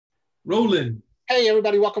Rolling. Hey,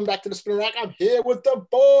 everybody, welcome back to the Spin Rack. I'm here with the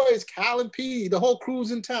boys, Cal and P. The whole crew's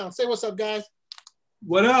in town. Say what's up, guys.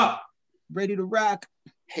 What up? Ready to rock.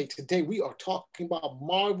 Hey, today we are talking about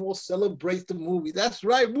Marvel Celebrates the Movie. That's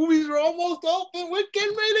right, movies are almost open. We're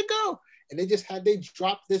getting ready to go. And they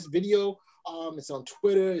dropped this video. It's on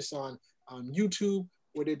Twitter, it's on YouTube,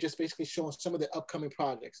 where they're just basically showing some of the upcoming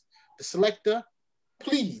projects. The selector,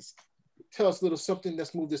 please tell us a little something.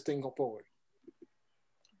 Let's move this thing forward.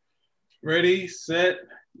 Ready, set.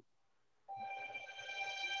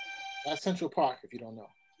 That's Central Park, if you don't know.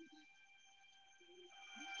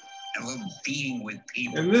 I love being with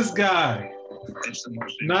people. And this guy. That's the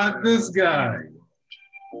most Not this guy.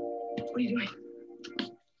 What are you doing?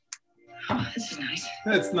 Oh, this is nice.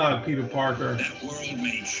 That's not Peter Parker. That world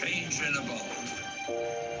may change and evolve.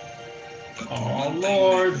 But oh,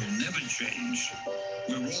 Lord. Will never change.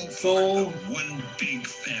 We're all Soul. part of one big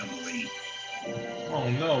family. Oh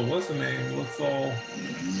no, what's the name? What's all?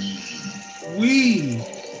 We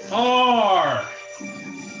are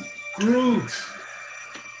Groot.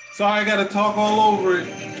 Sorry, I gotta talk all over it.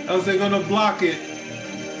 Else they're gonna block it.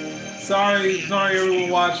 Sorry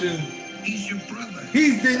everyone watching. He's your brother.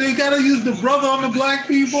 They gotta use the brother on the black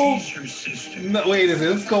people? She's your sister. No, wait a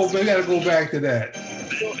second, let's go, we gotta go back to that.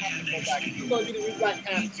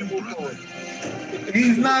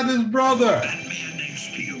 He's not his brother. That man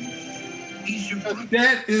next to you. He's your brother.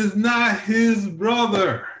 That is not his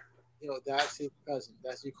brother. Yo, that's his cousin.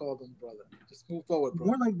 That's you called him brother. Just move forward, bro.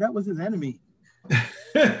 More like that was his enemy.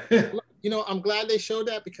 You know, I'm glad they showed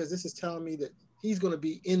that because this is telling me that he's going to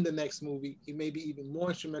be in the next movie. He may be even more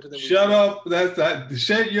instrumental than we Shut thought. up. That's that.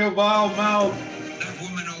 Shut your vile mouth. That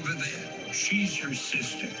woman over there, she's your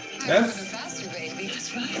sister. That's faster, baby.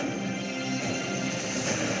 That's right.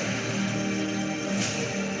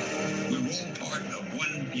 We're all part of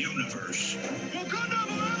one universe. Wakanda!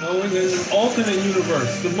 no, it's an alternate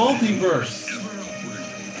universe, the multiverse. Ever upward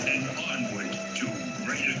and onward to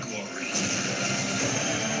greater glory.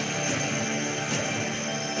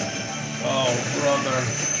 Oh, brother.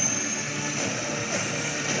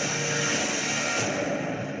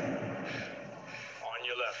 On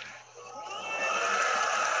your left.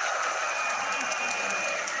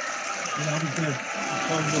 You know, because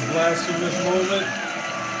Comes the blasphemous moment.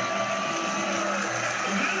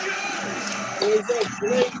 Is that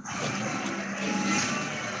great?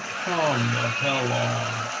 Come the hell on.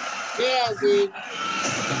 Yeah, dude.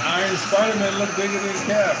 An Iron Spider-Man look bigger than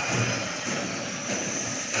Cap.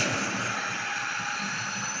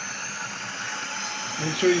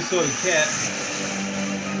 Make sure you saw the cat.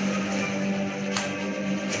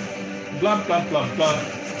 Blah, blah, blah, blah.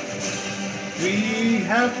 We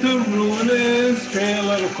have to ruin this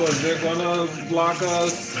trailer because they're gonna block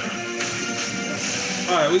us.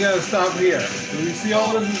 All right, we gotta stop here. Do we see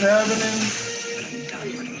all this is happening?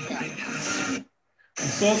 We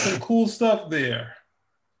saw some cool stuff there.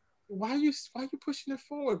 Why are you pushing it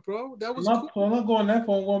forward, bro? That was I'm cool. not going that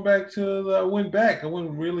far. I'm going back to I went back. I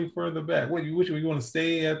went really further back. What you wish we want to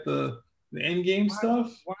stay at the end game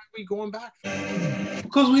stuff? Why are we going back?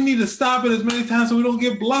 Because we need to stop it as many times so we don't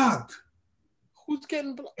get blocked. Who's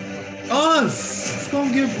getting blocked? Us. It's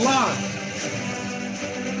gonna get blocked.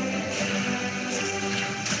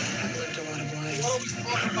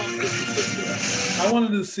 I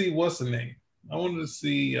wanted to see what's the name. I wanted to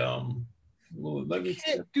see well, let me You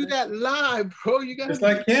can't do that live, bro. You gotta. Yes,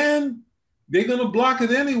 I can. They're gonna block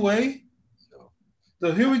it anyway.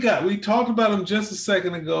 So here we got. We talked about him just a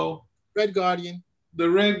second ago. Red Guardian. The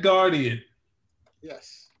Red Guardian.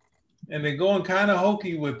 Yes. And they're going kind of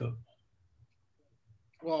hokey with him.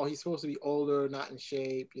 Well, he's supposed to be older, not in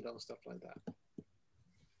shape, you know, stuff like that.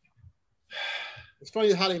 It's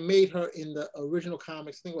funny how they made her in the original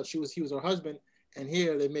comics. I think he was her husband, and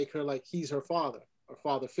here they make her like he's her father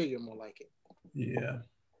figure, more like it. Yeah.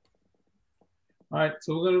 All right,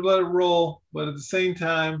 so we're gonna let it roll, but at the same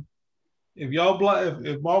time, if y'all block,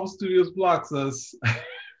 if Marvel Studios blocks us.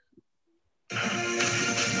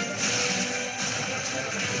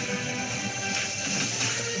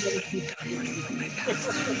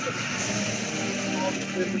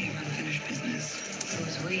 Unfinished business. So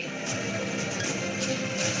was we.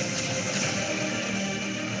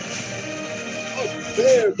 Oh,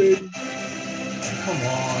 there, baby. Come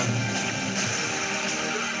on.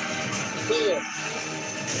 There.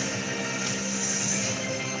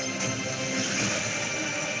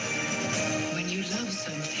 When you love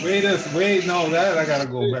something. Wait, no, that I gotta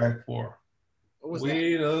go back for. What was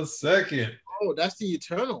Wait that? a second. Oh, that's the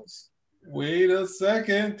Eternals. Wait a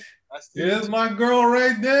second. That's the There's my girl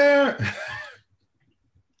right there.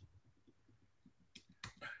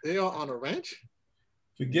 They are on a ranch?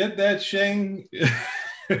 Forget that, Shang.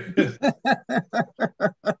 Gentlemen,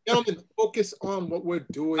 focus on what we're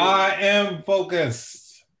doing. I am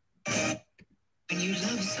focused. When you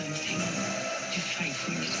love something, you fight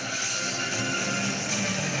for it.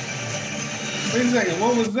 Wait a second.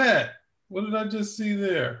 What was that? What did I just see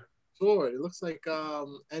there? Sword. It looks like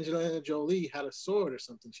Angelina Jolie had a sword or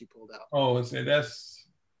something she pulled out. Oh, that's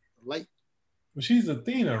Light. well, she's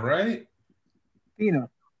Athena, right? Athena.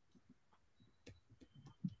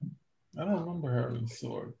 I don't remember her in the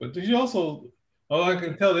sword, but did you also? Oh, I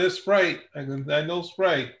can tell there's Sprite. I know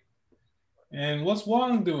Sprite. And what's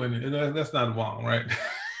Wong doing? That's not Wong, right?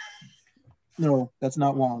 No, that's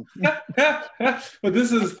not Wong. But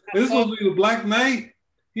this is supposed to be the Black Knight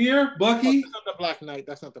here, Bucky. That's not the Black Knight.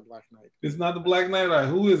 That's not the Black Knight. It's not the Black Knight. All right,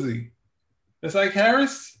 who is he? That's Ike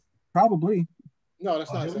Harris. Probably. No,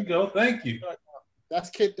 that's not. Here we go. Thank you.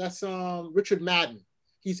 That's Richard Madden.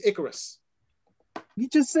 He's Icarus. You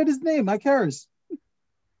just said his name, Mike Harris.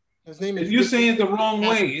 His name is. If you're saying it the wrong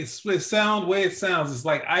way, it's the way it sounds. It's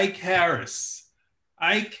like Ike Harris.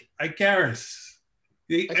 Ike Harris.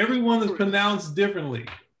 Everyone is pronounced differently.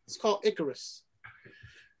 It's called Icarus.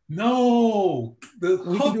 No, the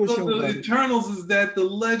hook of the it. Eternals is that the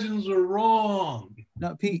legends are wrong.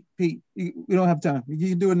 No, Pete, we don't have time. You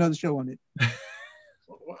can do another show on it.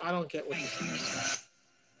 Well, I don't get what you're saying.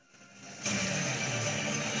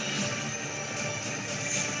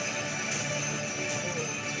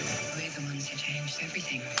 We're the ones who changed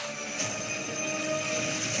everything.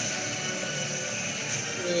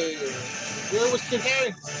 Hey, where was Kid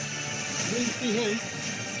Harry? Didn't see him.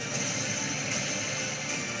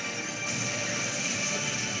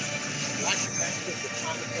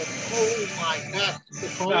 Oh my God.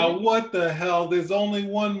 Now, what the hell? There's only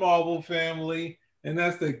one Marvel family, and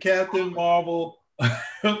that's the Captain Marvel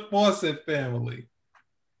Fawcett family.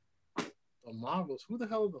 The Marvels? Who the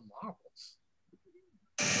hell are the Marvels?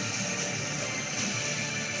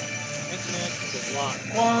 X-Men is a lot.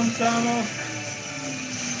 Quantumania.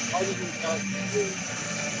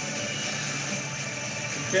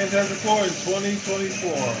 Fantastic Four in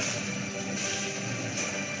 2024.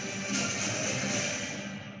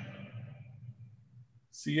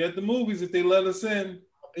 See you at the movies if they let us in.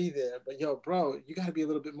 I'll be there. But yo, bro, you got to be a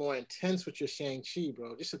little bit more intense with your Shang-Chi,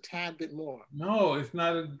 bro. Just a tad bit more. No, it's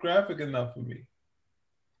not graphic enough for me.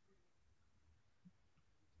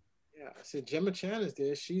 Yeah, I said Gemma Chan is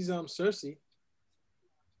there. She's Cersei.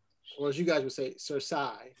 Or as you guys would say,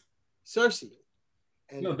 Cersei.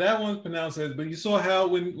 And No, that one's pronounced as, but you saw how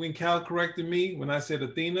when Cal corrected me, when I said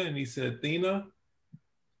Athena and he said Athena,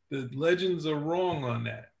 the legends are wrong on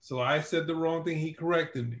that. So I said the wrong thing, he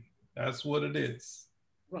corrected me. That's what it is.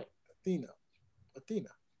 Right, Athena.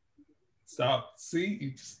 Stop. See,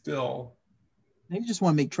 you still. You just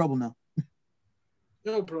want to make trouble now.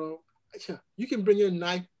 Yo, bro, you can bring your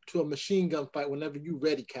knife to a machine gun fight whenever you're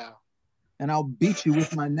ready, Cal. And I'll beat you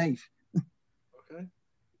with my knife. Okay.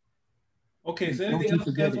 Okay, is there anything else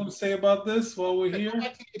you guys want to say about this while we're here? Go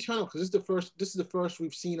back to Eternal, because this is the first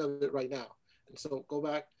we've seen of it right now. And so go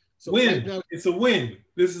back. So win. Right now, it's a win.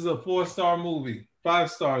 This is a 4-star movie.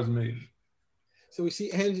 5 stars maybe. So we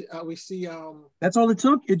see That's all it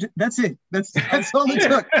took. That's it. That's all it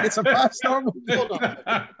took. It's a 5-star movie. Hold on.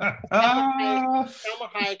 Salma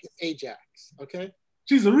Hayek is Ajax. Okay.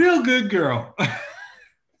 She's a real good girl.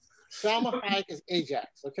 Salma Hayek is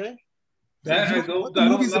Ajax. Okay. What the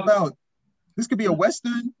movie's about? This could be a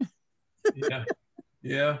Western.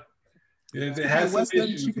 Yeah. It has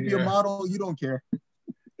Western. She could be a model. You don't care.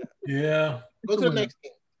 Yeah. Go to the next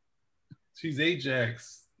thing. She's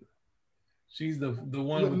Ajax. She's the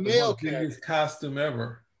one with the biggest costume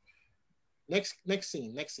ever. Next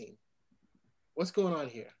scene. What's going on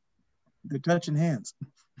here? They're touching hands.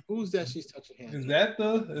 Who's that? She's touching hands. Is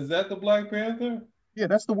that the Black Panther? Yeah,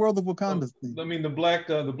 that's the World of Wakanda thing. I mean the Black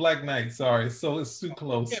Knight. Sorry, so it's too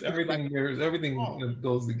close. Yeah, everything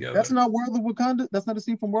goes together. That's not World of Wakanda. That's not a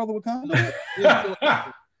scene from World of Wakanda.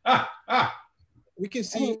 We can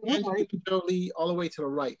see Angelina Jolie all the way to the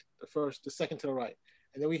right, the second to the right,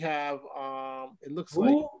 and then we have it looks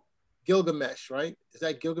like Gilgamesh, right? Is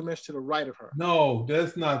that Gilgamesh to the right of her? No,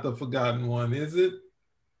 that's not the forgotten one, is it?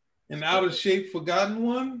 An out of shape forgotten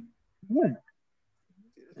one?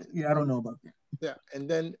 Yeah, I don't know about that. Yeah, and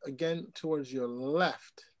then again towards your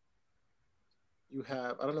left, you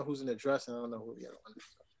have, I don't know who's in the dress, and I don't know who the other one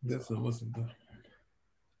is.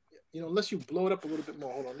 Unless you blow it up a little bit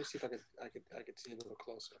more. Hold on, let me see if I could see a little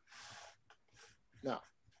closer. Now,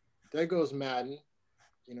 there goes Madden.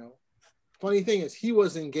 Funny thing is, he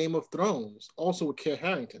was in Game of Thrones, also with Kit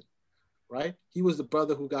Harington, right? He was the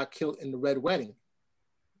brother who got killed in the Red Wedding.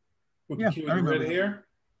 With the red hair?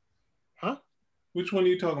 Huh? Which one are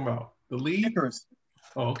you talking about? The lead? Icarus.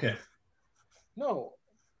 Oh, okay. No.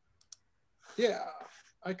 Yeah,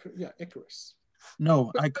 Icarus.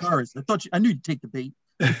 No, Icarus. I knew you'd take the bait.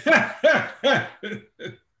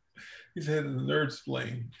 He's had the nerd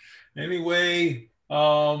explain. Anyway,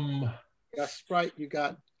 You got Sprite. You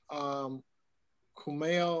got Kumail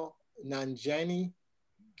Nanjiani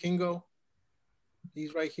Kingo.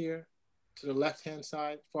 He's right here to the left-hand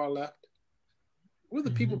side, far left. Who are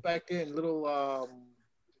the people back there in little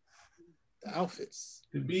outfits?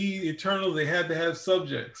 To be eternal, they had to have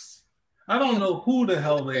subjects. I don't know who the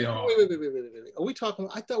hell they are. Wait. Are we talking?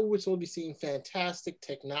 I thought we were supposed to be seeing fantastic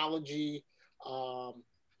technology,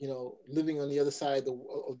 living on the other side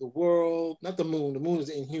of the world. Not the moon. The moon is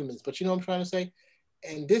Inhumans, but you know what I'm trying to say?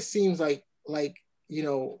 And this seems like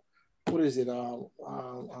what is it?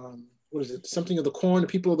 What is it? Something of the corn, the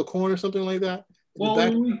people of the corn, or something like that. Well,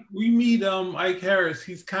 when we meet Ike Harris,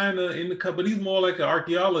 he's kind of in the cut, but he's more like an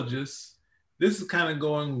archaeologist. This is kind of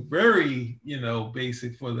going very,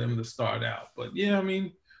 basic for them to start out. But yeah, I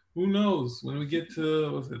mean, who knows? When we get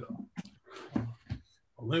to,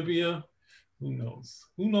 Olympia, who knows?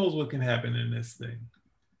 Who knows what can happen in this thing?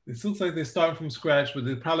 It looks like they're starting from scratch, but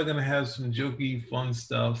they're probably going to have some jokey, fun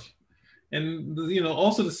stuff. And,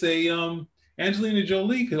 also to say, Angelina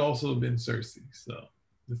Jolie could also have been Cersei. So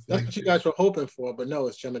that's what you guys were hoping for, but no,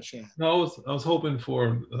 it's Gemma Chan. No, I was hoping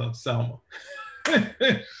for Salma.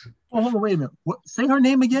 Oh, hold on, wait a minute. Say her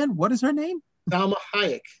name again. What is her name? Salma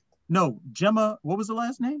Hayek. No, Gemma. What was the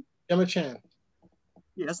last name? Gemma Chan.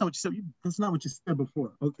 Yeah, that's not what you said. That's not what you said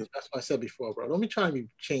before. Okay. That's what I said before, bro. Don't be trying to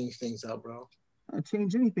change things up, bro. I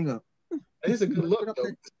change anything up. That is a good look,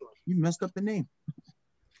 though. You messed up the name.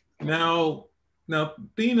 Now,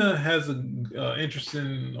 Thena has an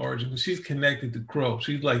interesting origin. She's connected to Crow.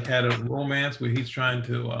 She's like had a romance where he's trying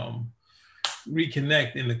to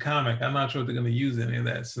reconnect in the comic. I'm not sure if they're going to use any of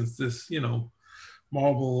that since this,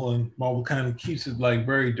 Marvel kind of keeps it like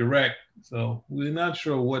very direct. So we're not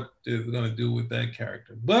sure what they're going to do with that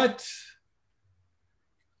character. But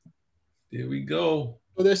there we go.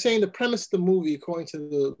 So they're saying the premise of the movie, according to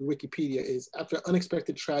the Wikipedia, is after an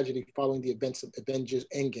unexpected tragedy following the events of Avengers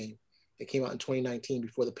Endgame that came out in 2019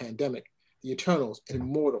 before the pandemic, the Eternals, an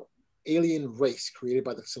immortal alien race created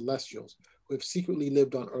by the Celestials who have secretly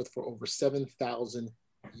lived on Earth for over 7,000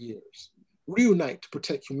 years, reunite to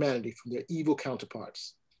protect humanity from their evil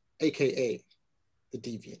counterparts, aka the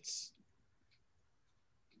Deviants.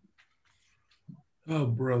 Oh,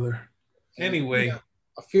 brother. Anyway.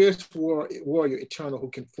 A fierce warrior Eternal who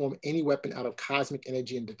can form any weapon out of cosmic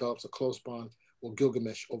energy and develops a close bond with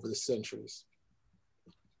Gilgamesh over the centuries.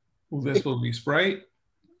 Was that supposed to be Sprite?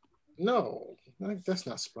 No, that's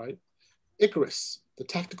not Sprite. Icarus, the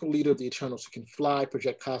tactical leader of the Eternals who can fly,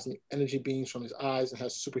 project cosmic energy beams from his eyes, and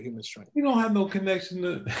has superhuman strength. You don't have no connection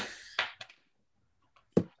to...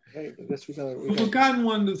 Hey, I guess the Forgotten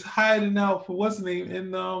One is hiding out for what's the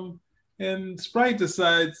name, and Sprite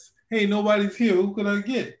decides, hey, nobody's here. Who could I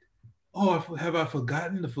get? Oh, have I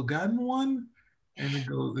forgotten the Forgotten One? And it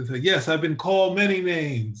goes, it's like, yes, I've been called many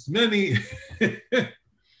names, many.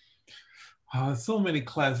 So many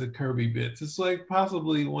classic Kirby bits. It's like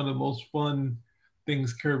possibly one of the most fun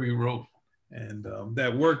things Kirby wrote, and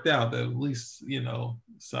that worked out. That at least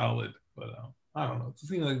solid. But I don't know. It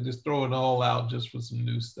seems like just throw it all out just for some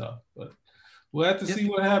new stuff. But we'll have to see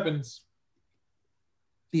what happens.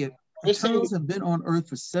 Yeah. Eternals have been on Earth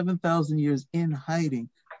for 7,000 years in hiding.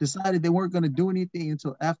 Decided they weren't going to do anything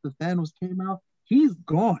until after Thanos came out. He's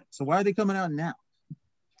gone. So why are they coming out now?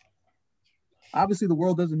 Obviously, the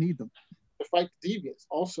world doesn't need them. To fight the Deviants.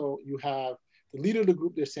 Also, you have the leader of the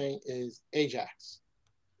group they're saying is Ajax.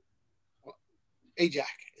 Ajax.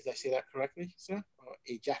 Did I say that correctly, sir? Or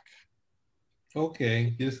Ajax.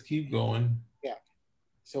 Okay, just keep going. Yeah.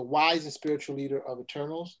 So wise and spiritual leader of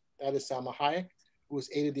Eternals. That is Salma Hayek, who has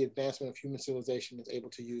aided the advancement of human civilization and is able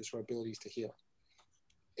to use her abilities to heal.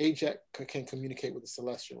 Ajax can communicate with the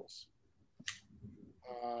Celestials.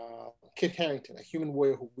 Kit Harington, a human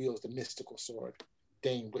warrior who wields the mystical sword.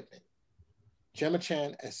 Dane Whitman. Gemma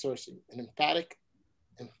Chan as Cersei, an emphatic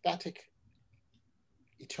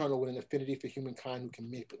Eternal with an affinity for humankind who can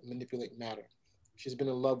manipulate matter. She's been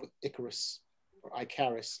in love with Icarus, or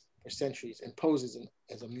Icarus, for centuries and poses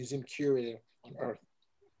as a museum curator on Earth.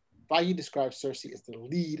 Feige describes Cersei as the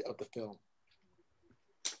lead of the film.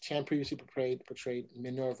 Chan previously portrayed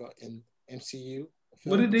Minerva in MCU.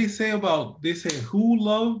 What did they say about? They say who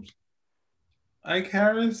loved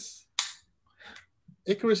Icarus?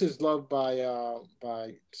 Icarus is loved by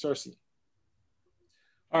Cersei.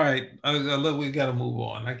 All right, look, we got to move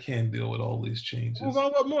on. I can't deal with all these changes. Move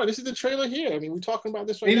on. What more? This is the trailer here. I mean, we're talking about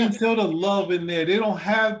this right They now. didn't show the love in there. They don't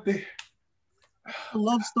have the. The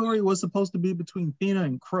love story was supposed to be between Thena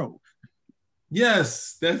and Crow.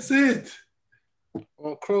 Yes, that's it.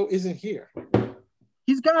 Well, Crow isn't here.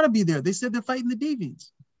 He's got to be there. They said they're fighting the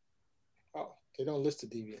Deviants. Oh, they don't list the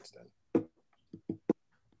Deviants then.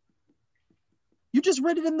 You just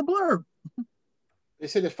read it in the blurb. They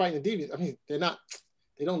said they're fighting the Deviants. I mean, they're not.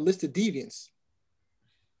 They don't list the Deviants.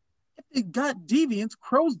 If they got Deviants,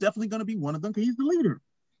 Crow's definitely going to be one of them because he's the leader.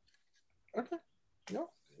 Okay.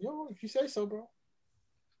 Yo, if you say so, bro.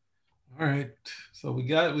 All right, so we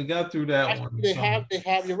got through that Actually, one. they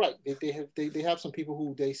have. You're right. They have some people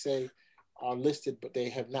who they say are listed, but they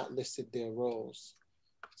have not listed their roles.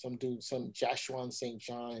 Some Joshua St.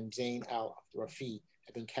 John and Zayn Al Rafi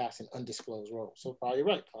have been cast in undisclosed roles. So probably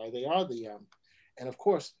right. Probably they are the and of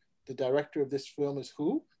course the director of this film is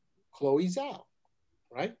who? Chloe Zhao,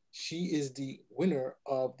 right? She is the winner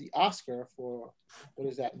of the Oscar for what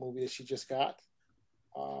is that movie that she just got?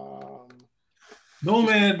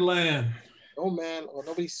 Nomadland. Nomad. Well,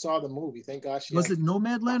 nobody saw the movie. Thank God. Was it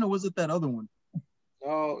Nomadland or was it that other one?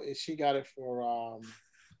 No, she got it for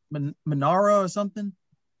Manara or something?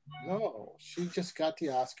 No, she just got the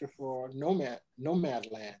Oscar for Nomadland.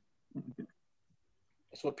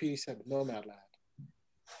 That's what Petey said, Nomadland.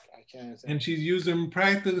 I can't understand. And she's using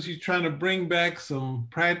practical, she's trying to bring back some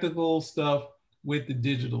practical stuff with the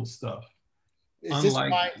digital stuff. This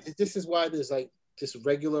is why there's like just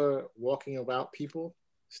regular walking about people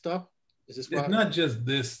stuff? Is this why? It's not just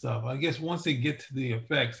this stuff. I guess once they get to the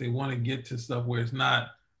effects, they want to get to stuff where it's not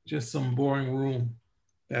just some boring room,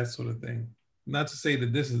 that sort of thing. Not to say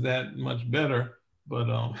that this is that much better,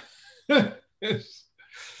 but it's,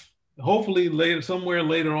 hopefully somewhere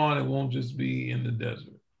later on, it won't just be in the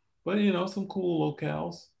desert. But some cool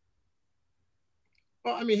locales.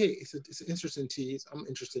 Well, I mean, hey, it's an interesting tease. I'm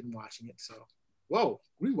interested in watching it. So, whoa,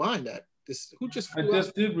 rewind that. Who just? I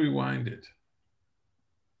just did rewind it.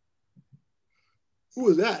 Who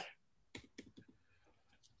was that?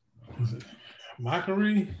 Was it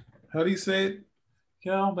Mockery? How do you say it,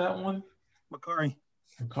 Cal? That one? Makari.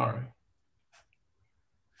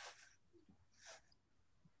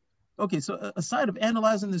 Okay, so aside of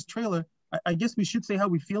analyzing this trailer, I guess we should say how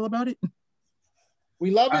we feel about it.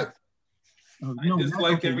 We love it. I just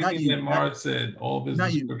like everything that Mars said, all of his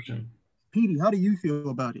description. Petey, how do you feel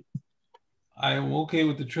about it? I am okay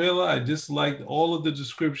with the trailer. I just liked all of the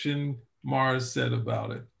description Mars said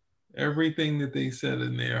about it. Everything that they said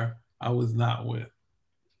in there, I was not with.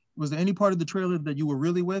 Was there any part of the trailer that you were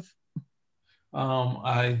really with?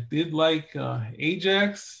 I did like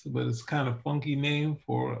Ajax, but it's kind of funky name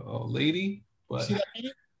for a lady. But you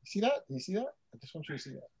see that? You see that? I just want you to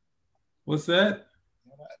see that. What's that?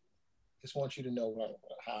 Just want you to know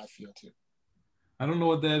how I feel too. I don't know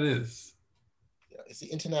what that is. Yeah, it's the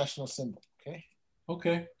international symbol. Okay.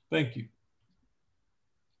 Okay. Thank you.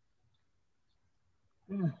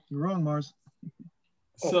 Yeah, you're wrong, Mars.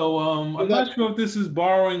 So I'm not sure if this is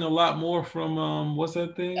borrowing a lot more from what's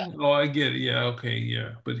that thing? Yeah. Oh, I get it. Yeah, okay,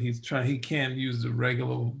 yeah. But he can't use the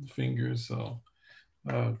regular fingers, so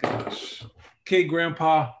oh gosh. Okay,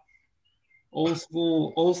 Grandpa. Old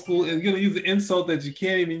school. You're gonna use the insult that you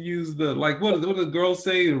can't even use the what do the girls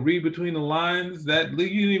say to read between the lines? That you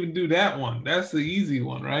didn't even do that one. That's the easy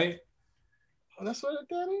one, right? Oh, that's what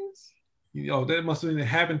that is? That must have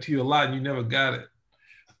happened to you a lot and you never got it.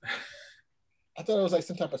 I thought it was like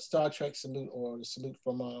some type of Star Trek salute or the salute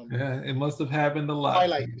from yeah, it must have happened a lot.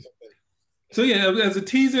 Twilight. So yeah, as a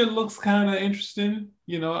teaser, it looks kind of interesting.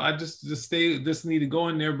 I just need to go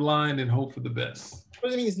in there blind and hope for the best.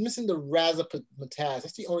 What I mean is missing the razzmatazz.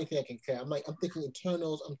 That's the only thing I can care. I'm thinking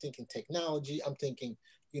Eternals, I'm thinking technology, I'm thinking,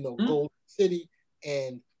 Golden City,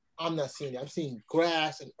 and I'm not seeing that. I'm seeing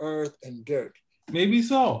grass and earth and dirt. Maybe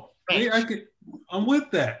so. Maybe I'm with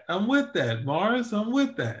that. Mars. I'm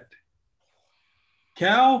with that.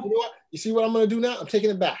 Cal? You know what? You see what I'm gonna do now? I'm taking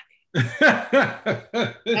it back.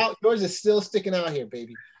 Now, yours is still sticking out here,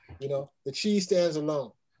 baby. The cheese stands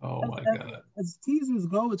alone. Oh my God. As teasers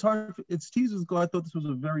go, it's hard. I thought this was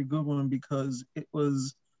a very good one because it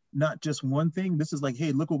was not just one thing. This is like,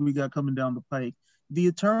 hey, look what we got coming down the pike. The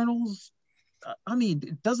Eternals, I mean,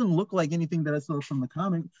 it doesn't look like anything that I saw from the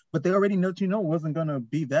comic, but they already let it wasn't going to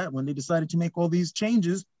be that when they decided to make all these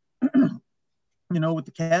changes, with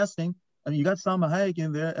the casting. I mean, you got Salma Hayek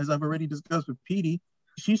in there, as I've already discussed with Petey.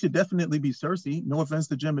 She should definitely be Cersei. No offense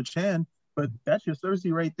to Gemma Chan, but that's your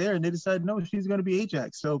Cersei right there. And they decided, no, she's going to be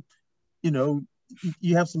Ajax. So,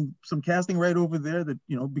 you have some casting right over there that,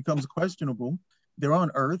 becomes questionable. they're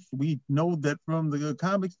on Earth. We know that from the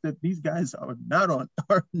comics that these guys are not on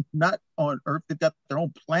Earth. They've got their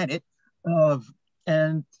own planet,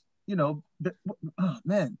 and you know, oh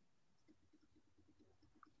man,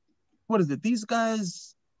 what is it? These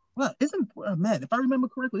guys. Well, man, if I remember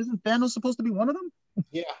correctly, isn't Thanos supposed to be one of them?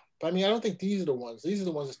 Yeah, but I mean, I don't think these are the ones. These are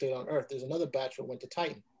the ones that stayed on Earth. There's another batch that went to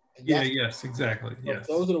Titan. And yes, exactly. Yes.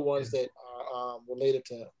 Those are the ones that are related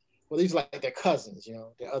to, well, these are like their cousins, you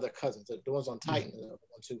know, their other cousins. The ones on Titan, the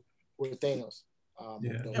ones who were Thanos.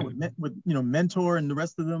 With you know, Mentor and the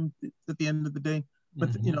rest of them at the end of the day. But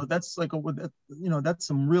you know, that's like that's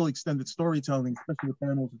some real extended storytelling, especially with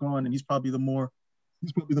Thanos gone, and he's probably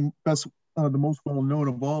the best, the most well known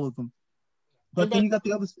of all of them. But then you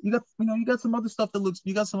got some other stuff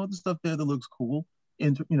there that looks cool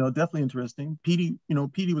and, you know, definitely interesting. Petey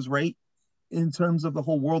was right in terms of the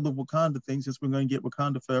whole world of Wakanda things. Just we're going to get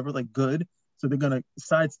Wakanda forever, like good. So they're going to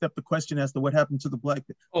sidestep the question as to what happened to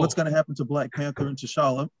what's going to happen to Black Panther and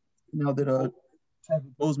T'Challa now that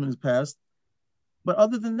Chadwick Boseman has passed. But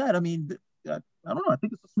other than that, I mean, I don't know. I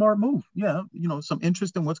think it's a smart move. Yeah, you know, some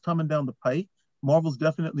interest in what's coming down the pike. Marvel's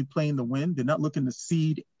definitely playing the wind. They're not looking to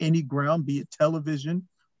cede any ground, be it television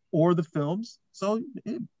or the films. So,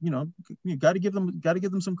 you know, you got to give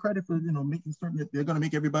them some credit for, you know, making certain that they're going to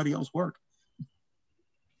make everybody else work.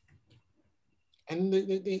 And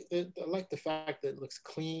they I like the fact that it looks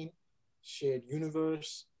clean, shared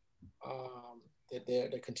universe that they're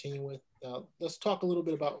continuing with. Now, let's talk a little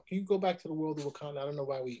bit about. Can you go back to the world of Wakanda? I don't know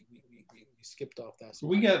why we skipped off that. So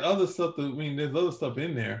we got other stuff. There's other stuff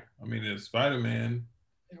in there. I mean, there's Spider-Man.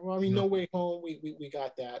 Yeah, well, I mean, No Way Home. We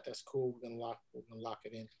got that. That's cool. We're gonna lock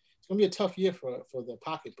it in. It's gonna be a tough year for the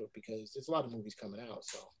pocketbook because there's a lot of movies coming out.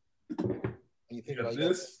 So when you think about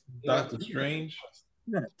this, Doctor Strange.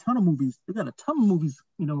 They got a ton of movies. They got a ton of movies,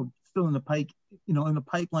 you know, still in the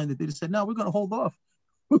pipeline that they just said, no, we're gonna hold off.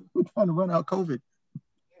 We're trying to run out COVID.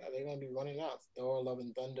 Yeah, they're gonna be running out. Thor, Love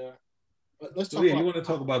and Thunder. But let's talk. You want to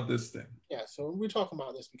talk about this thing? Yeah, so we're talking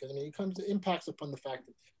about this because I mean, it impacts upon the fact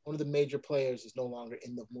that one of the major players is no longer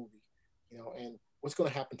in the movie, you know, and what's going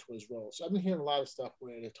to happen to his role. So I've been hearing a lot of stuff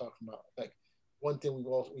where they're talking about, like, one thing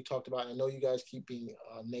we talked about, and I know you guys keep being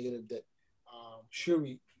negative, that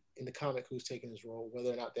Shuri in the comic who's taking his role,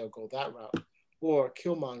 whether or not they'll go that route, or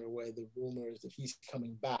Killmonger, where the rumor is that he's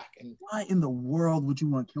coming back. And why in the world would you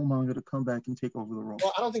want Killmonger to come back and take over the role?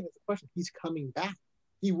 Well, I don't think it's a question. He's coming back.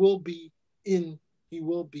 He will be in the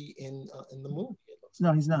movie.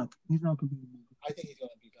 No, he's not. He's not going to be in the movie. I think he's going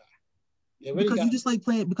to be back. Because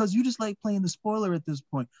you just like playing the spoiler at this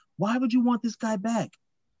point. Why would you want this guy back?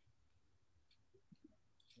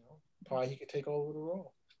 You know, probably he could take over the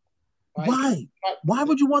role. Why? Why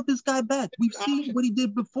would you want this guy back? We've seen what he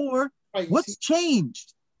did before. What's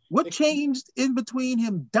changed? What changed in between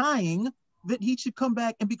him dying that he should come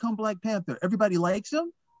back and become Black Panther? Everybody likes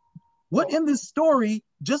him. What in this story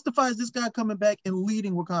justifies this guy coming back and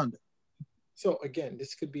leading Wakanda? So again,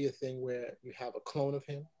 this could be a thing where you have a clone of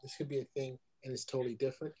him. This could be a thing, and it's totally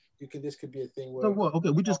different. This could be a thing where. So what? Okay,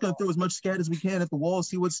 we're just gonna throw as much scat as we can at the wall,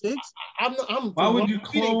 see what sticks. Why would you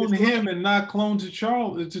clone him and not clone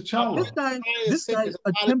T'Challa? This guy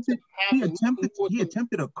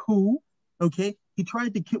attempted a coup. Okay, he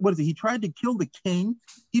tried to kill. What is it? He tried to kill the king.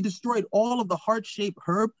 He destroyed all of the heart-shaped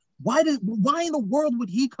herb. Why in the world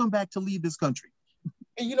would he come back to lead this country?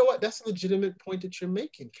 And you know what? That's a legitimate point that you're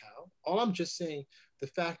making, Cal. All I'm just saying, the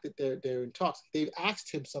fact that they're in talks. They've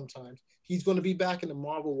asked him sometimes. He's going to be back in the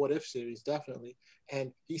Marvel What If series, definitely.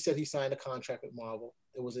 And he said he signed a contract with Marvel.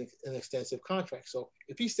 It was an extensive contract. So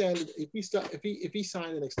if he signed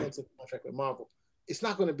an extensive contract with Marvel, it's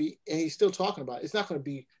not going to be. And he's still talking about it. It's not going to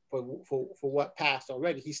be for what passed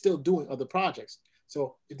already. He's still doing other projects.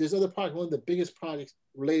 So if there's other projects, one of the biggest projects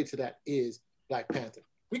related to that is Black Panther.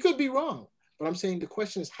 We could be wrong, but I'm saying the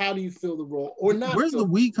question is, how do you fill the role or not? Where does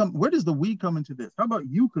the we come into this? How about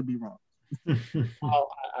you could be wrong? I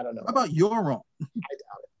don't know. How about you're wrong? I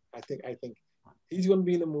doubt it. I think he's going to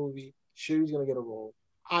be in the movie. Shuri's going to get a role.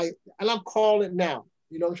 And I'm calling it now.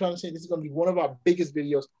 You know what I'm trying to say? This is going to be one of our biggest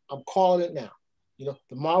videos. I'm calling it now. You know,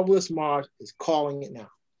 the Marvelous Mars is calling it now.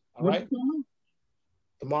 All right?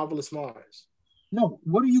 The Marvelous Mars. No,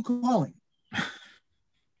 what are you calling?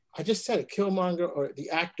 I just said it. Killmonger, or the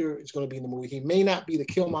actor, is going to be in the movie. He may not be the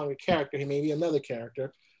Killmonger character. He may be another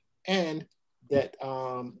character, and that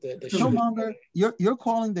the Killmonger. You're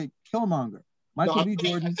calling the Killmonger. Michael B.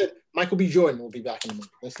 Jordan. I said Michael B. Jordan will be back in the movie.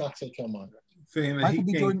 Let's not say Killmonger. Michael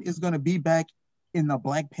B. Jordan is going to be back in the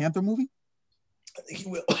Black Panther movie. I think he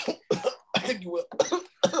will. I think he will.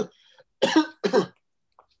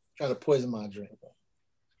 Trying to poison my drink.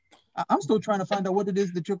 I'm still trying to find out what it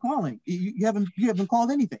is that you're calling. You haven't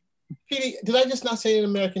called anything. Petey, did I just not say it in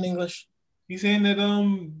American English? He's saying that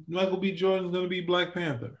Michael B. Jordan is going to be Black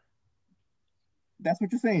Panther. That's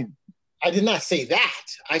what you're saying. I did not say that.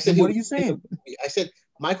 I said, what are you saying? I said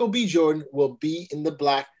Michael B. Jordan will be in the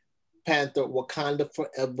Black Panther Wakanda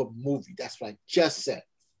Forever movie. That's what I just said.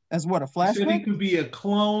 As what, a You said he flashback? could be a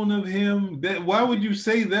clone of him. Why would you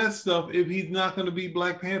say that stuff if he's not going to be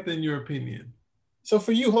Black Panther, in your opinion? So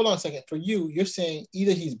for you, hold on a second. For you, you're saying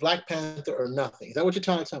either he's Black Panther or nothing. Is that what you're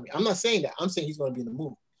trying to tell me? I'm not saying that. I'm saying he's going to be in the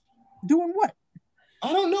movie. Doing what?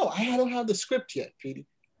 I don't know. I don't have the script yet, Petey.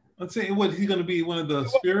 I'm saying, what, he's going to be one of the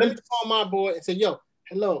Let spirits? me call my boy and say, yo,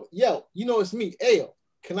 hello, yo, you know it's me. Ayo,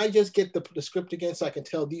 can I just get the script again so I can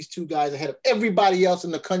tell these two guys ahead of everybody else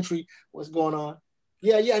in the country what's going on?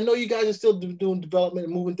 Yeah, I know you guys are still doing development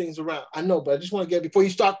and moving things around. I know, but I just want to get it before you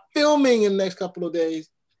start filming in the next couple of days.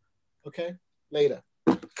 Okay? Later.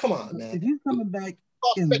 Come on, man. If he's coming back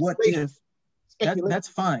in What If, that's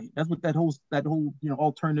fine. That's what that whole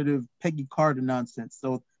alternative Peggy Carter nonsense.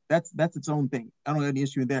 So that's its own thing. I don't have any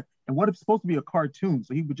issue with that. And What If it's supposed to be a cartoon,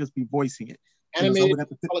 so he would just be voicing it. So I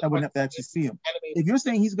wouldn't have to actually see him. If you're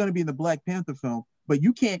saying he's going to be in the Black Panther film, but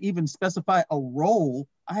you can't even specify a role,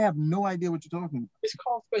 I have no idea what you're talking about. It's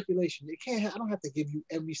called speculation. I don't have to give you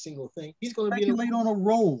every single thing. He's going to speculate on a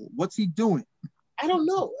role. What's he doing? I don't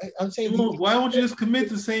know. I'm saying. Why won't you just commit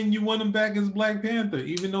to saying you want him back as Black Panther,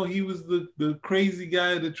 even though he was the crazy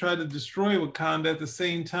guy that tried to destroy Wakanda at the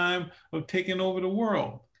same time of taking over the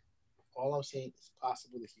world? All I'm saying is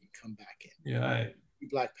possible that he can come back in. Yeah, right.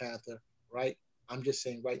 Black Panther, right? I'm just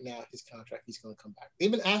saying right now, his contract, he's going to come back.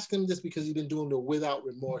 They've been asking him this because he's been doing the without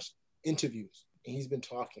remorse interviews, and he's been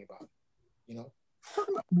talking about it.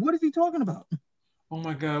 What is he talking about? Oh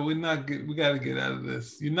my God, we got to get out of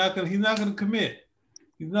this. He's not going to commit.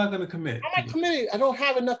 He's not going to commit. I'm not committed. I don't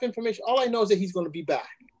have enough information. All I know is that he's going to be back.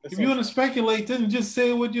 If you want to speculate, then just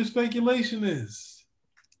say what your speculation is.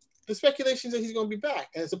 The speculation is that he's going to be back,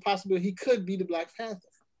 and it's a possibility he could be the Black Panther.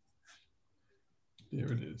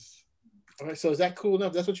 There it is. All right, so is that cool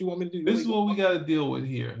enough? That's what you want me to do? This is what we got to deal with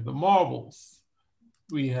here. The Marvels.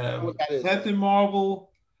 We have Captain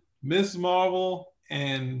Marvel, Miss Marvel,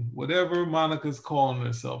 and whatever Monica's calling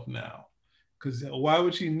herself now. Because why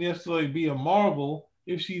would she necessarily be a Marvel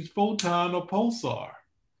if she's Photon or Pulsar?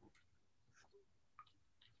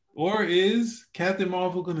 Or is Captain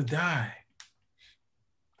Marvel going to die?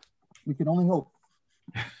 We can only hope.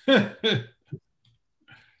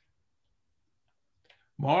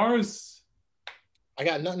 Mars? I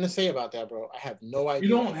got nothing to say about that, bro. I have no idea.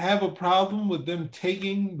 You don't have a problem with them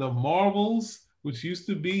taking the Marvels, which used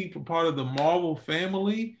to be part of the Marvel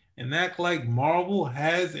family, and act like Marvel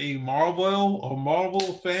has a Marvel or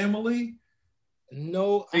Marvel family?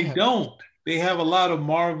 No, they don't. They have a lot of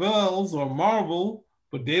Marvels or Marvel,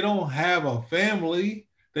 but they don't have a family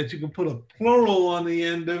that you can put a plural on the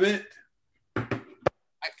end of it.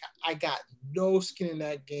 I got no skin in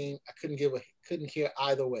that game. I couldn't care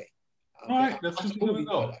either way. All right, that's what you're gonna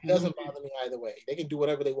go. It doesn't bother me either way. They can do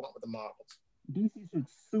whatever they want with the Marvels. DC should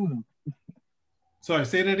sue them. Sorry,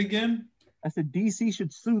 say that again. I said DC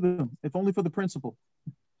should sue them, if only for the principle.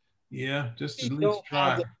 Yeah, just at least don't try.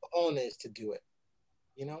 have the owners to do it.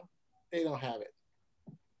 They don't have it.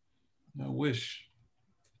 I wish.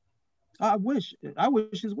 I wish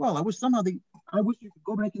as well. I wish you could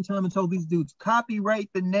go back in time and tell these dudes,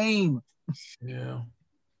 copyright the name. Yeah.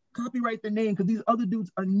 Copyright the name, because these other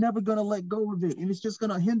dudes are never gonna let go of it, and it's just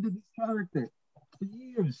gonna hinder this character for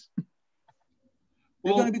years.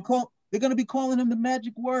 They're gonna be calling him the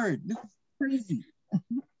magic word. This is crazy.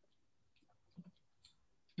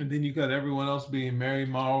 And then you got everyone else being Mary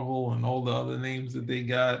Marvel and all the other names that they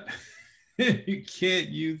got. You can't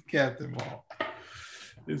use Captain Marvel.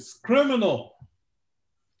 It's criminal.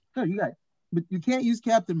 No, but you can't use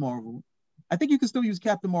Captain Marvel. I think you can still use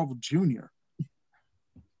Captain Marvel Jr.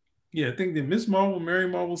 Yeah, I think that Miss Marvel, Mary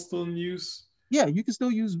Marvel still in use. Yeah, you can still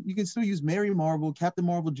use Mary Marvel, Captain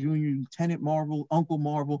Marvel Jr., Lieutenant Marvel, Uncle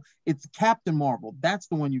Marvel. It's Captain Marvel. That's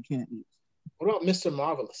the one you can't use. What about Mr.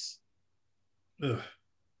 Marvelous? Ugh.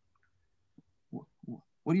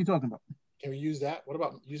 What are you talking about? Can we use that? What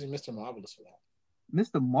about using Mr. Marvelous for that?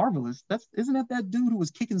 Mr. Marvelous? Isn't that dude who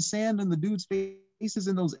was kicking sand in the dude's faces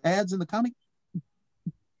in those ads in the comic?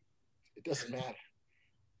 It doesn't matter.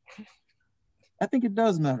 I think it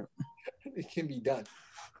does matter. It can be done.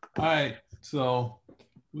 All right, so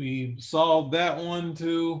we solved that one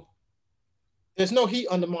too. There's no heat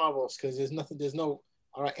on the Marvels because there's no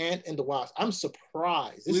all right, Ant and the Wasp. I'm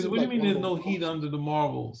surprised. What do you mean there's no heat under the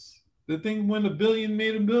Marvels? The thing when made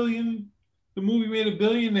 $1 billion, the movie made $1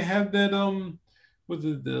 billion, they have that was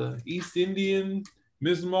it the East Indian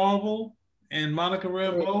Ms. Marvel and Monica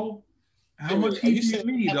Rambeau? How much heat do you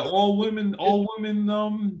need? The all women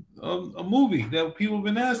a movie that people have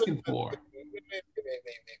been asking for.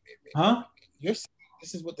 Huh? You're saying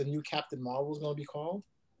this is what the new Captain Marvel is going to be called,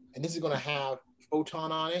 and this is going to have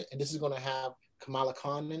Photon on it, and this is going to have Kamala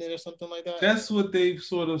Khan in it, or something like that. That's what they've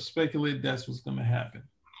sort of speculated. That's what's going to happen.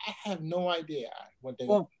 I have no idea what they.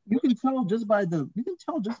 Well, you can tell just by the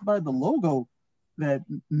logo that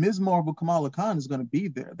Ms. Marvel Kamala Khan is going to be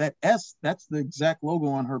there. That S, that's the exact logo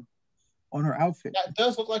on her outfit. That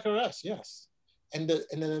does look like her S, yes. And then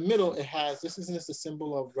in the middle, it has isn't this the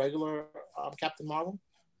symbol of regular Captain Marvel?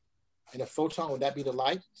 And a photon, would that be the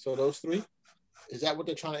light? So those three, is that what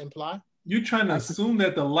they're trying to imply? You're trying to assume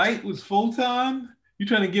that the light was photon? You're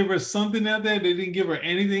trying to give her something out there. They didn't give her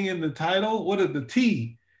anything in the title. What are the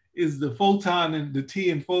T? Is the photon and the T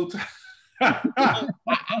and photon?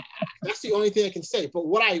 That's the only thing I can say. But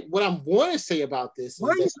what I'm going to say about this Why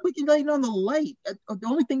are you speculating on the light? The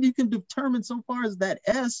only thing you can determine so far is that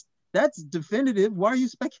S. That's definitive. Why are you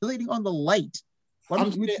speculating on the light? Why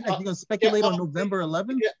don't you you're going to speculate on November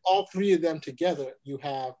 11th? All three of them together, you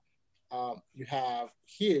have the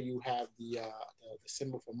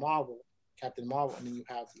symbol for Marvel, Captain Marvel, and then you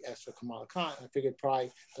have the S for Kamala Khan. I figured probably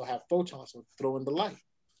they'll have photons, so throw in the light.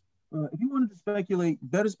 If you wanted to speculate,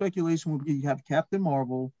 better speculation would be you have Captain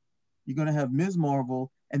Marvel, you're going to have Ms. Marvel,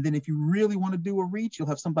 and then if you really want to do a reach, you'll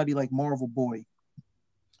have somebody like Marvel Boy.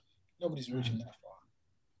 Nobody's reaching that far.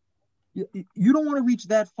 You don't want to reach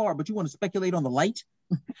that far, but you want to speculate on the light?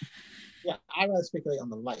 Yeah, I'd rather speculate on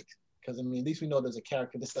the light, because I mean, at least we know there's a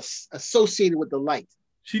character that's associated with the light.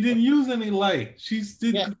 She didn't use any light. She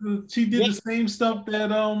did the same stuff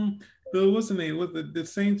that what's the name? With the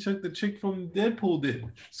same chick, the chick from Deadpool did.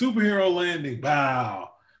 Superhero landing. Wow.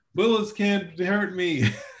 Bullets can't hurt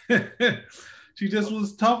me. She just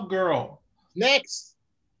was tough girl. Next.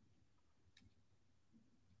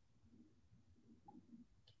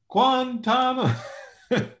 Quantumania.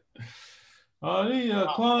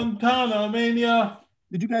 Quantumania.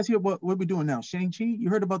 Did you guys hear what we're doing now? Shang-Chi? You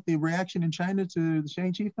heard about the reaction in China to the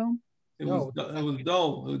Shang-Chi film? It was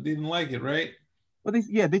dull. It didn't like it, right? Well, they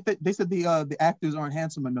said the actors aren't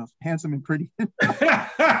handsome enough, handsome and pretty.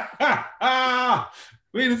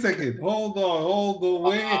 Wait a second. Hold on.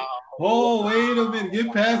 Wait a minute.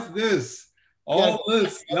 Get past this. All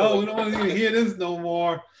this. No, we don't want to hear this no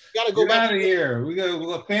more. Gotta go back out of here. We got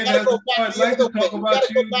I'd like to talk about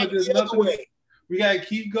you, but there's nothing. We gotta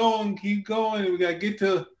keep going. We gotta get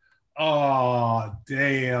to. Oh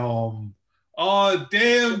damn,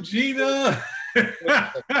 Gina.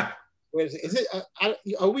 Wait a second. Is it?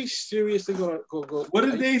 Are we seriously gonna go? What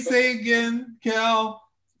did they say again, Cal?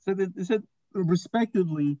 So they said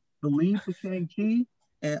respectively the lead for Shang-Chi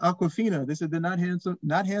and Awkwafina. They said they're not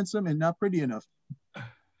handsome and not pretty enough.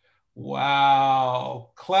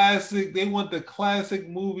 Wow, classic. They want the classic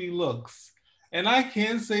movie looks, and I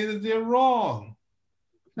can't say that they're wrong.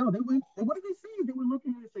 No, what did they say? They were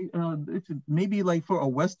looking at maybe like for a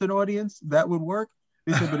Western audience that would work.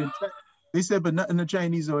 They said, but not in the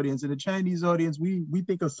Chinese audience. In the Chinese audience, we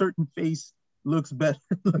think a certain face looks better.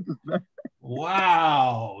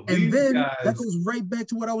 Wow. And then that goes right back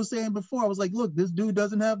to what I was saying before. I was like, look, this dude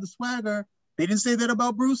doesn't have the swagger. They didn't say that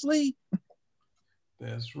about Bruce Lee.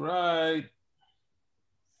 That's right.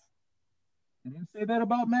 They didn't say that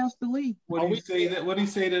about Master Lee. What do you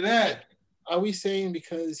say to that? Are we saying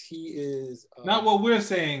because he is not what we're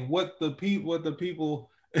saying? What the people?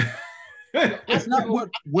 It's not what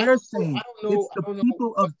we're saying. It's the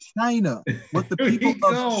people of China. What the people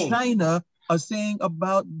of China are saying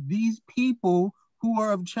about these people who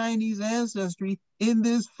are of Chinese ancestry in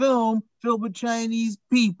this film filled with Chinese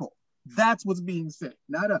people. That's what's being said,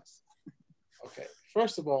 not us. Okay.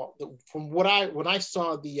 First of all, from when I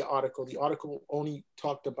saw the article only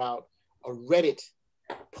talked about a Reddit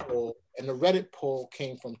poll, and the Reddit poll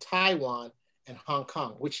came from Taiwan and Hong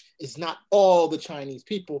Kong, which is not all the Chinese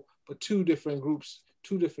people, but two different groups,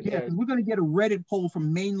 two different areas. We're going to get a Reddit poll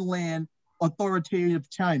from mainland authoritative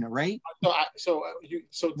China, right? So I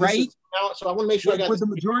want to make sure I got the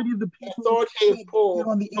majority of the people authoritative poll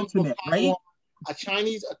on the internet, right? A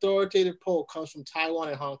Chinese authoritative poll comes from Taiwan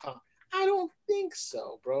and Hong Kong. I don't think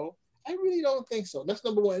so, bro. I really don't think so. That's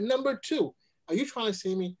number one. And number two, are you trying to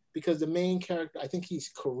say me because the main character, I think he's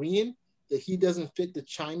Korean, that he doesn't fit the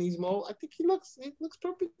Chinese mold? I think he looks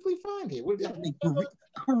perfectly fine here.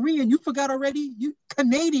 Korean, you forgot already? You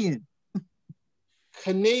Canadian.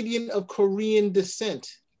 Canadian of Korean descent.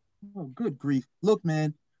 Oh, good grief. Look,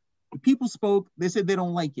 man, The people spoke. They said they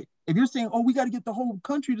don't like it. If you're saying, "Oh, we got to get the whole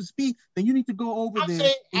country to speak," then you need to go over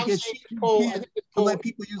there and get shit to let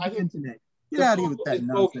people use the internet. Get out of here with that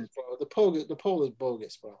nonsense. Bogus, bro. The poll is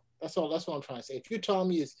bogus, bro. That's all. That's what I'm trying to say. If you're telling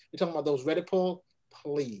me you're talking about those Reddit poll,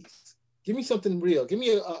 please give me something real. Give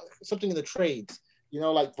me something in the trades. You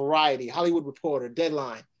know, like Variety, Hollywood Reporter,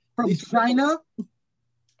 Deadline. From China.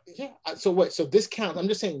 Yeah. So what? So this counts. I'm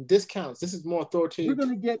just saying this counts. This is more authoritative. We're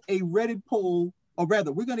gonna get a Reddit poll, or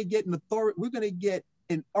rather, we're gonna get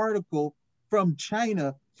an article from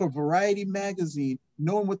China for Variety magazine,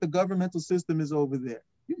 knowing what the governmental system is over there.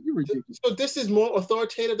 You're ridiculous. So this is more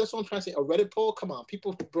authoritative. That's what I'm trying to say. A Reddit poll. Come on,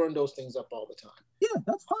 people burn those things up all the time. Yeah,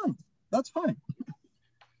 that's fine. That's fine.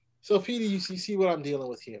 So Peter, you see what I'm dealing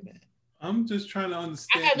with here, man. I'm just trying to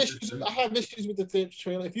understand. I have issues with the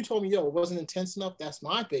trailer. If you told me, yo, it wasn't intense enough, that's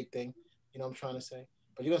my big thing. You know what I'm trying to say.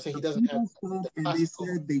 But you're gonna say he doesn't have. And they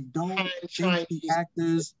said they don't think the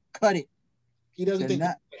actors cut it. He doesn't think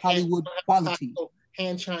not Hollywood quality.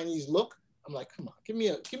 Hand Chinese look. I'm like, come on,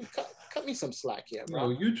 cut me some slack here, bro.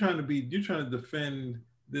 No, you're trying to defend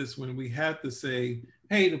this when we have to say,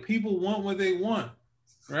 hey, the people want what they want,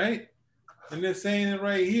 right? And they're saying it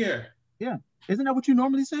right here. Yeah. Isn't that what you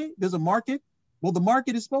normally say? There's a market. Well, the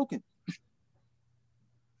market is spoken.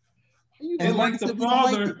 They like the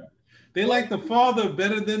father. They like the father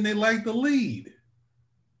better than they like the lead.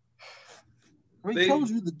 I told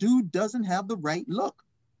you the dude doesn't have the right look.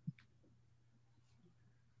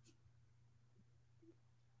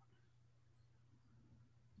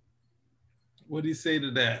 What do you say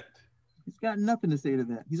to that? He's got nothing to say to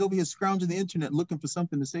that. He's over here scrounging the internet looking for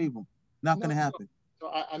something to save him. Not going to happen. So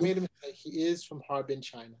I made a mistake. He is from Harbin,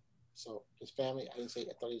 China. So his family, I didn't say,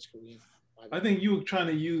 I thought he was Korean. I think you were trying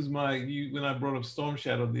to use when I brought up Storm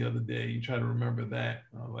Shadow the other day, you try to remember that.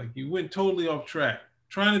 Like you went totally off track,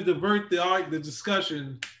 trying to divert the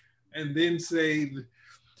discussion and then say.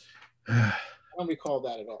 I don't recall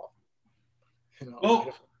that at all. You know,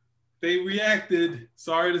 oh, they reacted.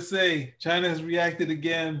 Sorry to say, China has reacted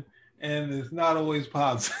again, and it's not always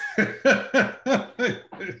positive.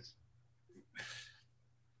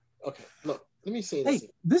 Okay, look, let me say this. Hey,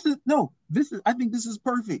 I think this is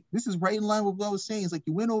perfect. This is right in line with what I was saying. It's like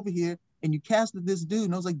you went over here and you casted this dude,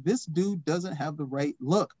 and I was like, this dude doesn't have the right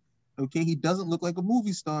look. Okay, he doesn't look like a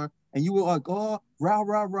movie star. And you were like, oh, rah,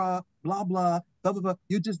 rah, rah, blah, blah, blah, blah, blah.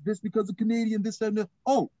 You're just this because of Canadian, this, and that.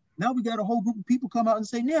 Oh, now we got a whole group of people come out and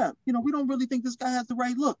say, yeah, you know, we don't really think this guy has the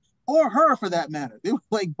right look. Or her, for that matter. They were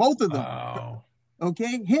like both of them. Wow.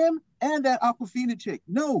 Okay, him and that Aquafina chick.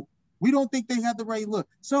 No, we don't think they have the right look.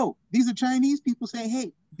 So these are Chinese people saying,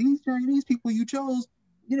 hey, these Chinese people you chose,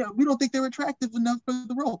 you know, we don't think they're attractive enough for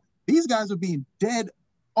the role. These guys are being dead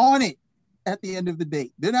on it at the end of the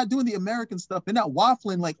day. They're not doing the American stuff. They're not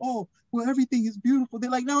waffling like, oh, well, everything is beautiful. They're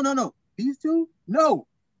like, no. These two, no.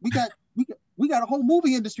 We got a whole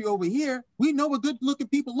movie industry over here. We know what good looking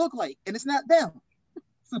people look like, and it's not them.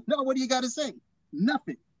 So now what do you got to say?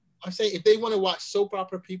 Nothing. I say if they want to watch soap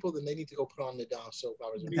opera people, then they need to go put on the damn soap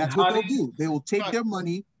operas. That's what they'll do. They will take their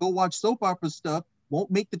money, go watch soap opera stuff,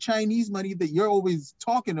 won't make the Chinese money that you're always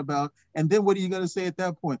talking about. And then what are you going to say at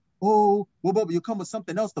that point? Oh, well, you come with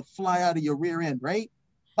something else to fly out of your rear end, right?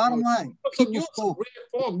 Bottom line, you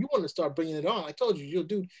want to start bringing it on. I told you,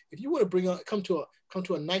 dude, if you want to come to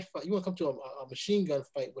a knife fight, you want to come to a machine gun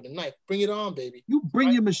fight with a knife, bring it on, baby. You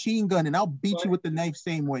bring your machine gun and I'll beat you with the knife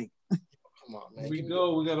same way. Come on, man. Here we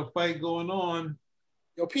go. We got a fight going on.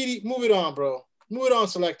 Yo, PD, move it on, bro. Move it on,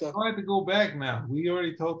 Selector. I have to go back now. We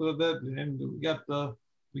already talked about that, and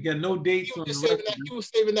we got no dates on the record. He was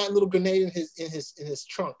saving that little grenade in his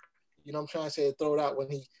trunk. You know what I'm trying to say? Throw it out when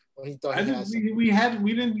he thought he had something.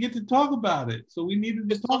 We didn't get to talk about it, so we needed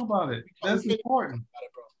to talk about it. That's important.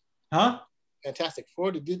 Huh? Fantastic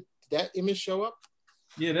Four. Did that image show up?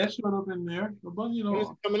 Yeah, that showed up in there. But you know, when is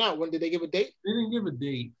it coming out? When did they give a date? They didn't give a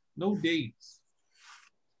date. No dates.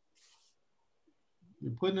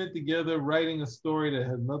 You're putting it together, writing a story that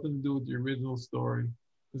has nothing to do with the original story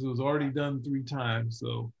because it was already done 3 times.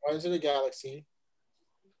 So Guardians of the Galaxy.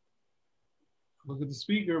 Look at the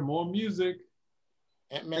speaker. More music.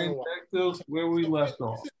 Ant-Man. Back to where we left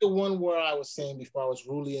off. This is the one where I was saying before I was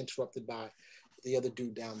rudely interrupted by the other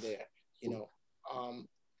dude down there. You know,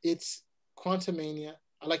 it's Quantumania.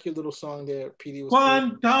 I like your little song there, PD.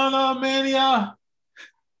 Quantumania.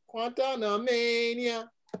 Quantumania.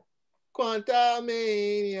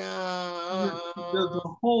 Quantumania.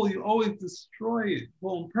 The whole, you always destroy it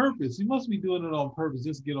on purpose. You must be doing it on purpose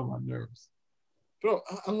just to get on my nerves. Bro,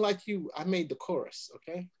 unlike you, I made the chorus,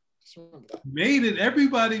 okay? Just remember that. Made it.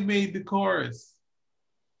 Everybody made the chorus.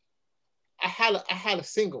 I had a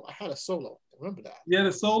single. I had a solo. Remember that? You had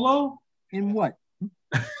a solo? In what?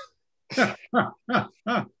 This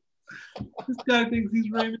guy thinks he's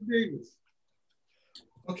Raymond Davis.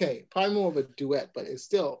 Okay, probably more of a duet, but it's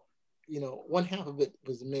still, one half of it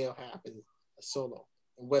was the male, half is a solo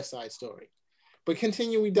in West Side Story. But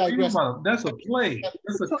continue, we digress. That's a play.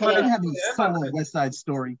 That's a I didn't have a solo West Side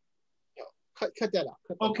Story. Cut that out.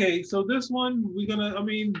 Okay, so this one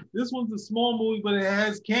this one's a small movie, but it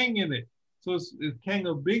has Kang in it. So is Kang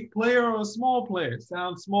a big player or a small player?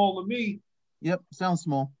 Sounds small to me. Yep, sounds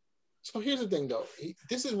small. So here's the thing, though.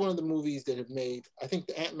 This is one of the movies that have made, I think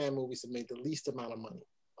the Ant-Man movies have made the least amount of money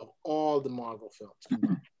of all the Marvel films.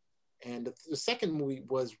 And the second movie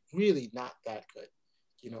was really not that good.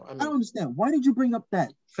 I don't understand. Why did you bring up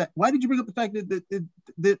that? Why did you bring up the fact that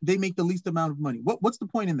they make the least amount of money? What's the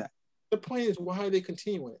point in that? The point is, why are they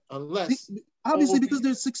continuing it? Unless obviously because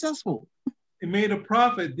they're successful. It made a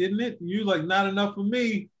profit, didn't it? You like, not enough for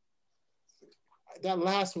me. That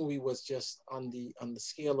last movie was just on the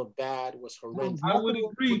scale of bad, was horrendous. I would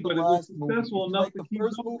agree, but it was successful enough to keep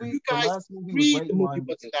going. You guys agreed the movie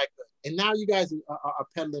wasn't that good, and now you guys are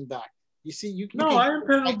peddling back. You see, No, I didn't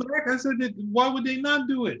pedal back. I said that. Why would they not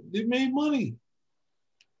do it? They made money.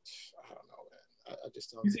 I don't know, man. I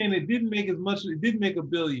just don't. You're saying it didn't make as much. It didn't make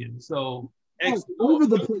 $1 billion. So over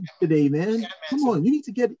the place today, man. Come on, you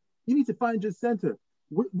need to find your center.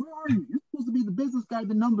 Where are you? You're supposed to be the business guy,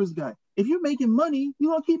 the numbers guy. If you're making money,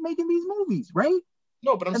 you're gonna keep making these movies, right?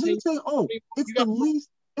 No, but I'm saying, oh, it's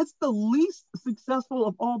the least successful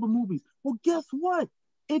of all the movies. Well, guess what?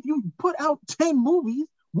 If you put out 10 movies,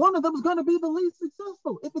 one of them is gonna be the least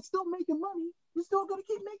successful. If it's still making money, you're still gonna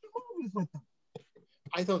keep making movies with them.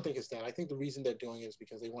 I don't think it's that. I think the reason they're doing it is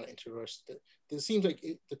because they want to introduce. It seems like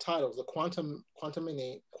the titles, the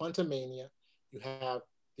Quantumania. You have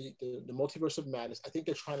the Multiverse of Madness. I think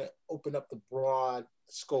they're trying to open up the broad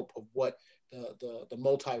scope of what the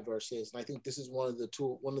multiverse is, and I think this is one of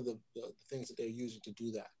the things that they're using to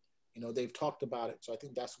do that. They've talked about it, so I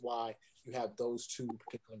think that's why you have those two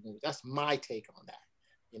particular movies. That's my take on that.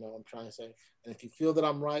 I'm trying to say. And if you feel that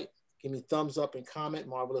I'm right, give me thumbs up and comment.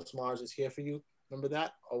 Marvelous Mars is here for you. Remember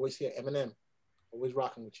that? Always here. Eminem, always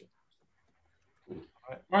rocking with you.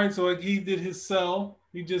 All right, so he did his sell.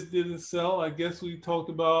 He just did his sell. I guess we talked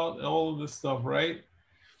about all of this stuff, right?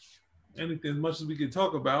 Anything, as much as we could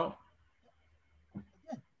talk about.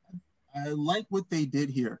 I like what they did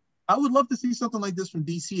here. I would love to see something like this from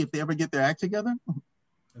DC if they ever get their act together.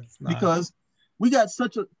 Because we got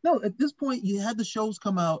at this point, you had the shows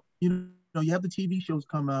come out, you have the TV shows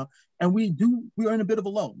come out, and we are in a bit of a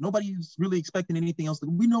lull. Nobody's really expecting anything else.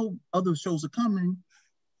 We know other shows are coming,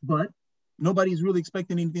 but nobody's really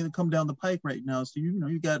expecting anything to come down the pipe right now. So,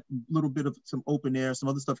 you got a little bit of some open air, some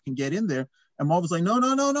other stuff can get in there. And Marvel's like, no.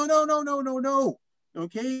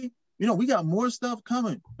 Okay. We got more stuff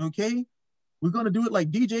coming. Okay. We're going to do it like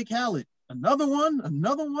DJ Khaled. Another one.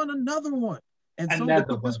 And so they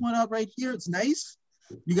put this one out right here. It's nice.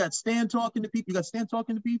 You got Stan talking to people.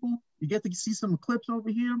 You get to see some clips over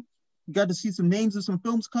here. You got to see some names of some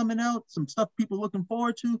films coming out, some stuff people looking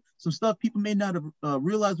forward to, some stuff people may not have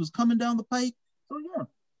realized was coming down the pike. So yeah,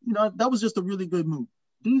 that was just a really good move.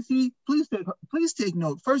 DC, please take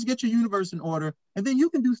note. First, get your universe in order, and then you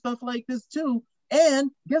can do stuff like this too.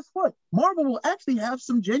 And guess what? Marvel will actually have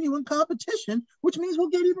some genuine competition, which means we'll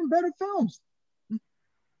get even better films.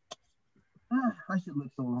 I should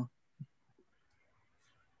live so long.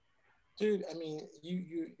 Dude, I mean,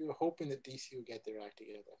 you're hoping that DC will get their act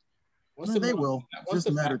together. They will. Just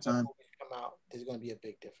a matter of time. Come out, there's going to be a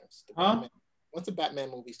big difference. Once the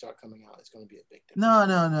Batman movies start coming out, it's going to be a big difference.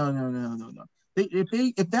 No.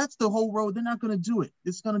 If that's the whole road, they're not going to do it.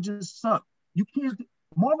 It's going to just suck. You can't.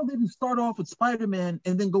 Marvel didn't start off with Spider-Man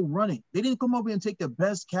and then go running. They didn't come over and take their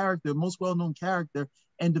best character, most well-known character,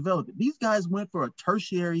 and develop it. These guys went for a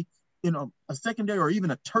tertiary, a secondary or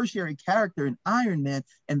even a tertiary character in Iron Man,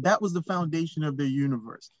 and that was the foundation of their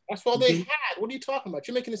universe. That's all they had. What are you talking about?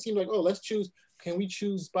 You're making it seem like, let's choose. Can we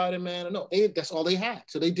choose Spider-Man or no? That's all they had.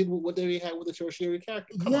 So they did what they had with the tertiary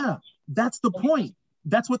character. Come on. That's the point.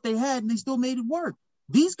 That's what they had, and they still made it work.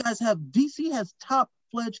 These guys DC has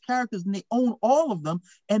top-fledged characters, and they own all of them,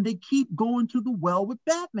 and they keep going to the well with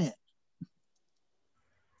Batman.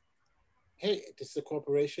 Hey, this is a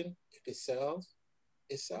corporation. If it sells,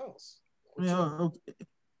 it sells.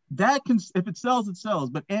 That can, if it sells, it sells.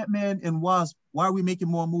 But Ant-Man and Wasp, why are we making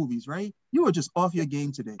more movies, right? You are just off your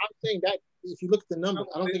game today. I'm saying that if you look at the numbers,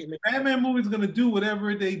 I don't think it makes Batman movie's gonna do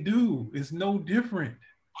whatever they do. It's no different.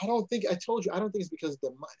 I don't think it's because of the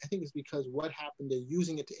money. I think it's because what happened, they're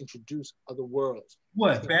using it to introduce other worlds.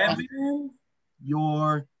 What, Batman?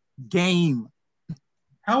 You're game.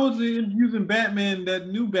 How was it using Batman, that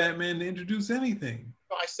new Batman, to introduce anything?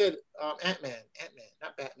 No, I said Ant-Man,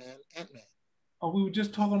 not Batman, Ant-Man. Oh, we were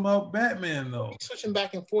just talking about Batman, though. We switching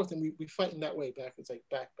back and forth, and we fighting that way back. It's like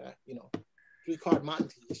back, you know. 3-card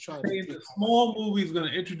Monty is trying to. The small movie is going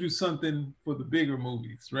to introduce something for the bigger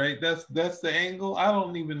movies, right? That's the angle. I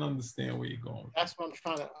don't even understand where you're going. That's what I'm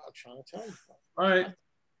trying to tell you. All right.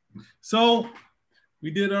 So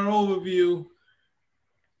we did our overview.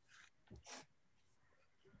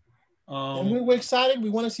 And we're excited. We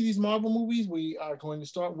want to see these Marvel movies. We are going to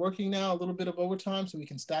start working now a little bit of overtime so we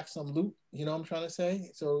can stack some loot. You know what I'm trying to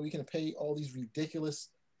say? So we can pay all these ridiculous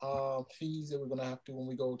fees that we're going to have to when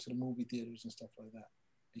we go to the movie theaters and stuff like that.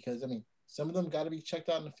 Because, I mean, some of them got to be checked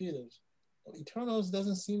out in the theaters. Eternals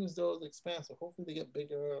doesn't seem as though it's expansive. Hopefully they get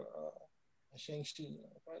bigger. Shang-Chi, you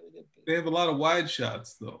know, probably get bigger. They have a lot of wide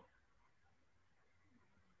shots, though.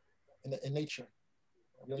 In nature.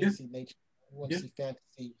 We want to see nature. We want to see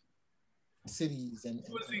fantasy cities and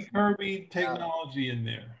see Kirby technology in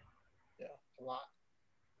there. Yeah, a lot.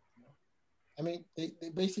 I mean, they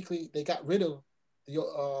basically they got rid of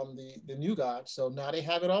the new gods, so now they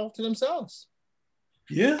have it all to themselves.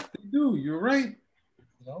 Yeah, they do. You're right.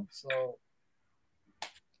 You know, so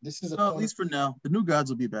this is at least for now. The new gods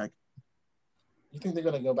will be back. You think they're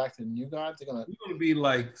gonna go back to the new gods? They're gonna be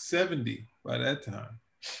like 70 by that time.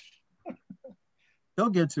 They'll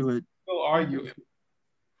get to it. They'll argue it.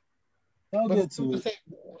 I'll get to it.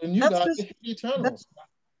 The new guys, the Eternals.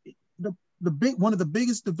 One of the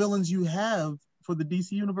biggest villains you have for the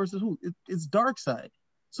DC universe is who? It's Darkseid.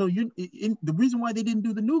 So the reason why they didn't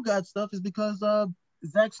do the new God stuff is because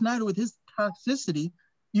Zack Snyder, with his toxicity,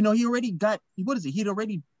 you know, he already got, what is it? He'd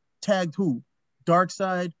already tagged who?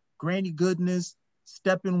 Darkseid, Granny Goodness,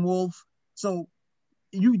 Steppenwolf. So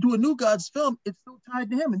you do a new Gods film, it's still tied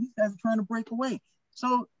to him, and these guys are trying to break away.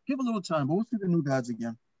 So give a little time, but we'll see the new Gods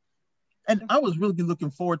again. And I was really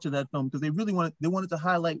looking forward to that film because they wanted to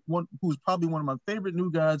highlight one who's probably one of my favorite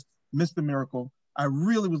new Gods, Mr. Miracle. I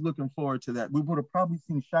really was looking forward to that. We would have probably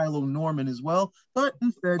seen Shiloh Norman as well, but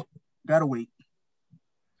instead, gotta wait.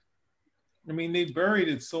 I mean, they buried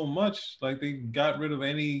it so much, like they got rid of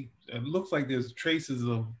any. It looks like there's traces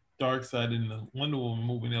of Darkseid in the Wonder Woman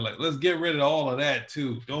movie. And they're like, let's get rid of all of that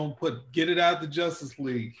too. Get it out the Justice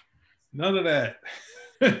League. None of that.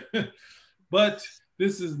 But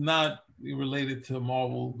this is not related to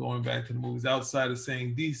Marvel going back to the movies outside of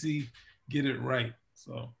saying DC, get it right.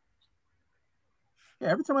 So yeah,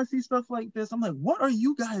 every time I see stuff like this, I'm like, what are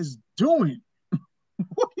you guys doing?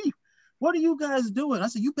 What are you guys doing? I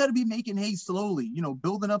said, you better be making hay slowly, you know,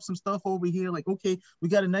 building up some stuff over here. Like, okay, we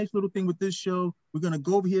got a nice little thing with this show. We're going to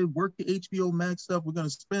go over here, work the HBO Max stuff. We're going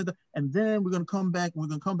to spend, and then we're going to come back. And we're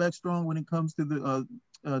going to come back strong when it comes to the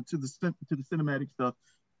cinematic stuff.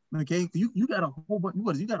 Okay, you got a whole bunch.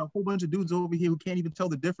 You got a whole bunch of dudes over here who can't even tell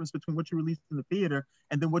the difference between what you released in the theater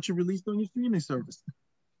and then what you released on your streaming service.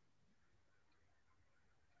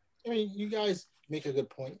 I mean, you guys make a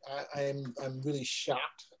good point. I'm really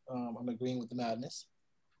shocked. I'm agreeing with the madness,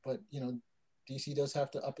 but you know, DC does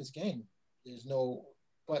have to up its game.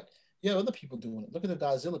 But yeah, other people doing it. Look at the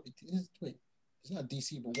Godzilla. Wait, it's not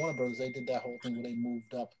DC, but Warner Brothers. They did that whole thing where they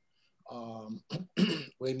moved up.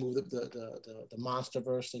 Where they moved up the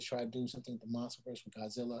Monsterverse. They tried to do something with the Monsterverse with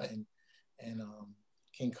Godzilla and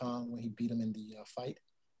King Kong when he beat him in the fight.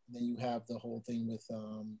 And then you have the whole thing with.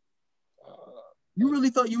 You really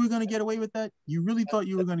thought you were going to get away with that? You really thought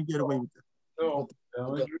you were going to get away with that?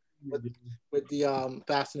 With the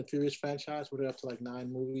Fast and the Furious franchise, where they're up to like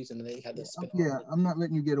 9 movies, and then they had this spin-off. Yeah, I'm not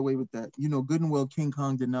letting you get away with that. You know, good and well, King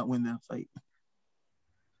Kong did not win that fight.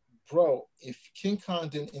 Bro, if King Kong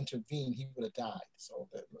didn't intervene, he would have died. So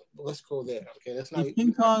let's go there. Okay, that's not. If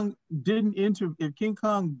King Kong didn't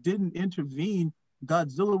intervene,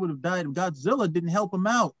 Godzilla would have died. If Godzilla didn't help him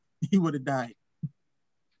out, he would have died.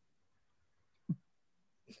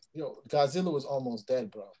 Godzilla was almost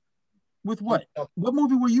dead, bro. With what? What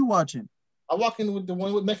movie were you watching? I walked in with the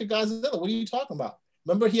one with Mechagodzilla. What are you talking about?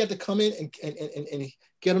 Remember, he had to come in and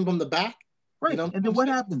get him from the back. Right. And then what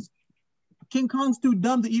happens? King Kong's too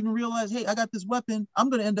dumb to even realize, hey, I got this weapon. I'm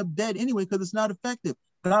going to end up dead anyway because it's not effective.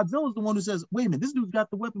 Godzilla's the one who says, wait a minute, this dude's got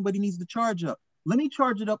the weapon, but he needs to charge up. Let me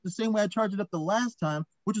charge it up the same way I charged it up the last time,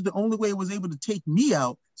 which is the only way it was able to take me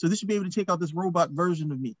out. So this should be able to take out this robot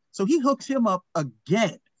version of me. So he hooks him up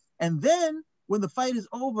again. And then when the fight is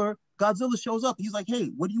over, Godzilla shows up. He's like,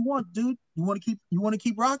 hey, what do you want, dude? You want to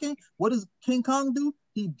keep rocking? What does King Kong do?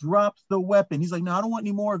 He drops the weapon. He's like, no, I don't want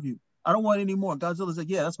any more of you. I don't want any more. Godzilla's like,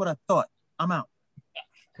 yeah, that's what I thought. I'm out.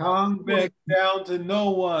 Come back down to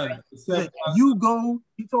no one. Except you go,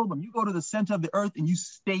 he told them, you go to the center of the earth and you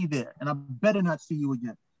stay there, and I better not see you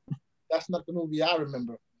again. That's not the movie I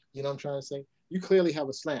remember. You know what I'm trying to say? You clearly have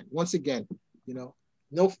a slant. Once again, you know,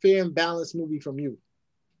 no fair and balanced movie from you,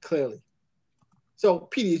 clearly. So,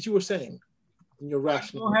 Petey, as you were saying, in your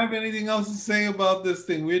rational, I don't have anything else to say about this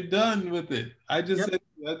thing. We're done with it. I just said,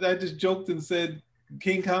 I just joked and said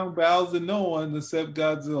King Kong bows to no one except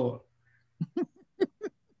Godzilla.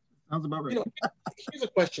 Sounds about right. You know, here's a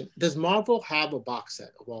question: does Marvel have a box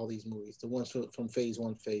set of all these movies, the ones from Phase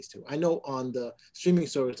 1, Phase 2? I know on the streaming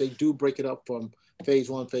service they do break it up from Phase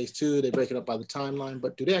 1, Phase 2. They break it up by the timeline,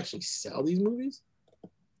 but do they actually sell these movies?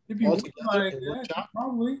 If you would like that,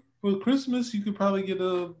 probably for Christmas, you could probably get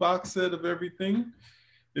a box set of everything.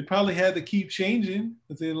 They probably had to keep changing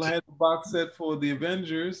because they had a box set for the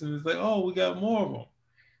Avengers, and it's like, oh, we got more of them.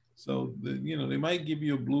 So you know, they might give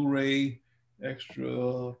you a Blu-ray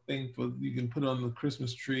extra thing for you can put on the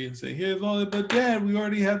Christmas tree and say, here's all that. But Dad, we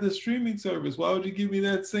already have the streaming service. Why would you give me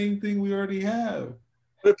that same thing we already have?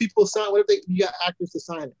 What if people sign? What if you got actors to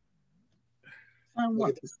sign it? Sign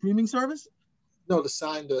what? The streaming service? No, to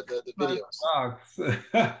sign the videos. Box.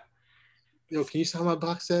 Yo, can you sign my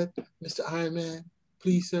box set, Mr. Iron Man?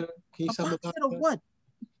 Please, sir. Can you sign my box set? Of what?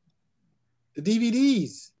 The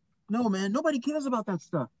DVDs. No, man. Nobody cares about that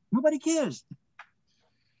stuff. Nobody cares.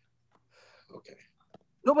 Okay.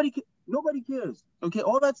 Nobody cares. Okay,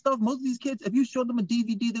 all that stuff. Most of these kids, if you showed them a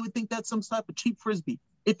DVD, they would think that's some type of cheap frisbee.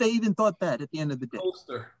 If they even thought that at the end of the day.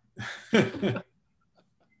 Poster. They'd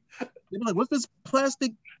be like, what's this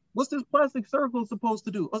plastic circle supposed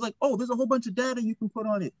to do? I was like, oh, there's a whole bunch of data you can put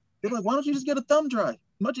on it. They're like, why don't you just get a thumb drive?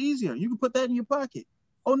 Much easier. You can put that in your pocket.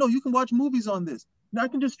 Oh no, you can watch movies on this. Now I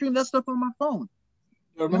can just stream that stuff on my phone.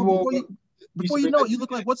 Before you know it, you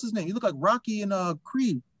look like, what's his name? You look like Rocky and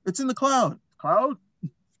Creed. It's in the cloud. Cloud?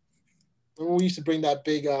 Remember we used to bring that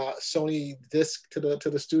big Sony disc to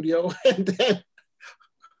the studio, and then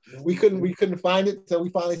we couldn't find it, so we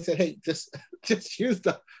finally said, hey, just use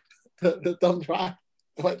the thumb drive.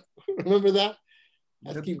 What? Remember that? I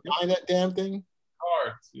had to keep buying that damn thing.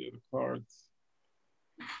 Cards, yeah, the cards.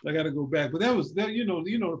 I got to go back, but that was that. You know,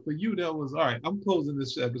 for you that was all right. I'm closing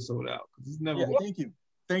this episode out because it's never. Yeah,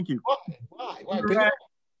 thank you. Why?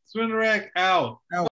 Swinerack out.